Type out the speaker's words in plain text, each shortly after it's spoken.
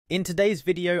In today's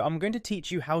video, I'm going to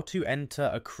teach you how to enter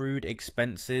accrued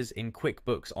expenses in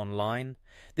QuickBooks Online.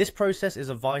 This process is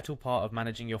a vital part of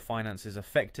managing your finances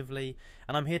effectively,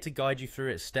 and I'm here to guide you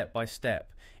through it step by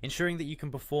step, ensuring that you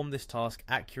can perform this task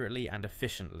accurately and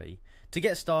efficiently. To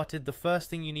get started, the first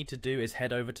thing you need to do is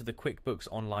head over to the QuickBooks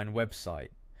Online website.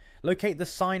 Locate the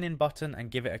Sign In button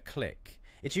and give it a click.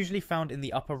 It's usually found in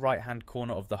the upper right hand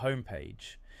corner of the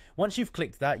homepage. Once you've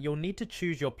clicked that, you'll need to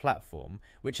choose your platform,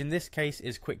 which in this case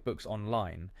is QuickBooks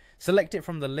Online. Select it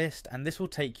from the list and this will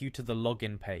take you to the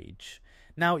login page.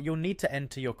 Now you'll need to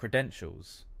enter your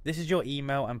credentials. This is your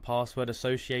email and password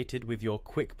associated with your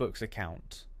QuickBooks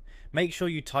account. Make sure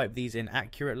you type these in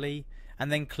accurately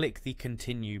and then click the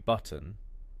Continue button.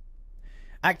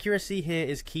 Accuracy here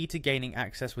is key to gaining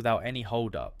access without any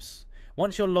hold-ups.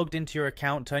 Once you're logged into your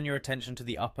account, turn your attention to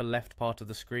the upper left part of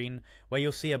the screen where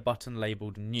you'll see a button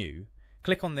labelled New.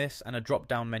 Click on this and a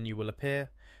drop-down menu will appear.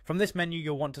 From this menu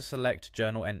you'll want to select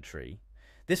Journal Entry.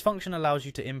 This function allows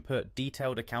you to input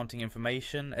detailed accounting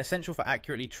information essential for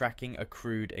accurately tracking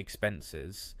accrued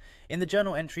expenses. In the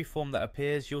journal entry form that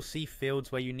appears, you'll see fields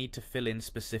where you need to fill in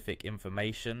specific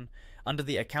information. Under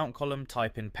the account column,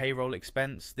 type in payroll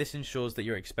expense. This ensures that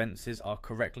your expenses are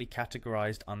correctly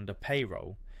categorized under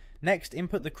payroll. Next,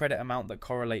 input the credit amount that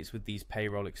correlates with these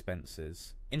payroll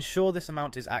expenses. Ensure this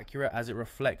amount is accurate as it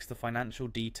reflects the financial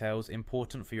details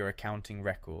important for your accounting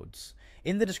records.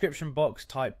 In the description box,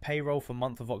 type payroll for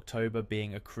month of October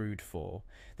being accrued for.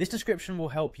 This description will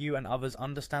help you and others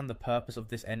understand the purpose of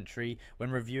this entry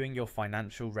when reviewing your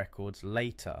financial records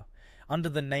later. Under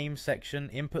the name section,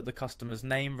 input the customer's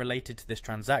name related to this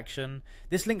transaction.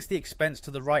 This links the expense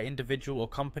to the right individual or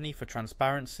company for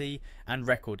transparency and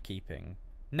record keeping.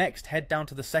 Next, head down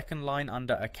to the second line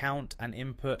under Account and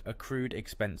input Accrued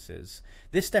Expenses.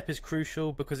 This step is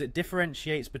crucial because it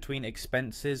differentiates between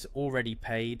expenses already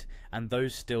paid and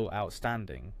those still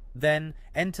outstanding. Then,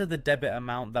 enter the debit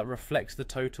amount that reflects the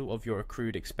total of your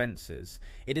accrued expenses.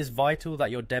 It is vital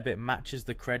that your debit matches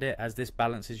the credit as this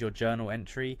balances your journal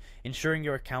entry, ensuring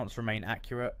your accounts remain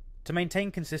accurate. To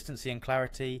maintain consistency and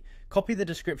clarity, copy the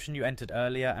description you entered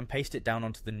earlier and paste it down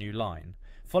onto the new line.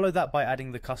 Follow that by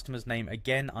adding the customer's name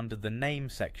again under the Name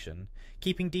section,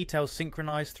 keeping details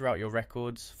synchronized throughout your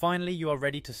records. Finally, you are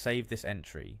ready to save this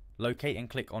entry. Locate and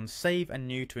click on Save and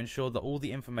New to ensure that all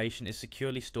the information is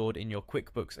securely stored in your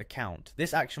QuickBooks account.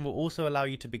 This action will also allow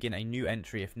you to begin a new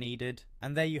entry if needed.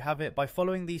 And there you have it. By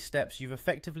following these steps, you've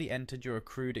effectively entered your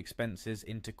accrued expenses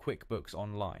into QuickBooks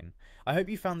Online. I hope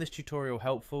you found this tutorial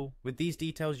helpful. With these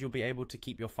details, you'll be able to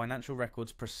keep your financial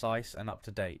records precise and up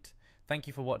to date. Thank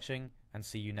you for watching, and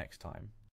see you next time.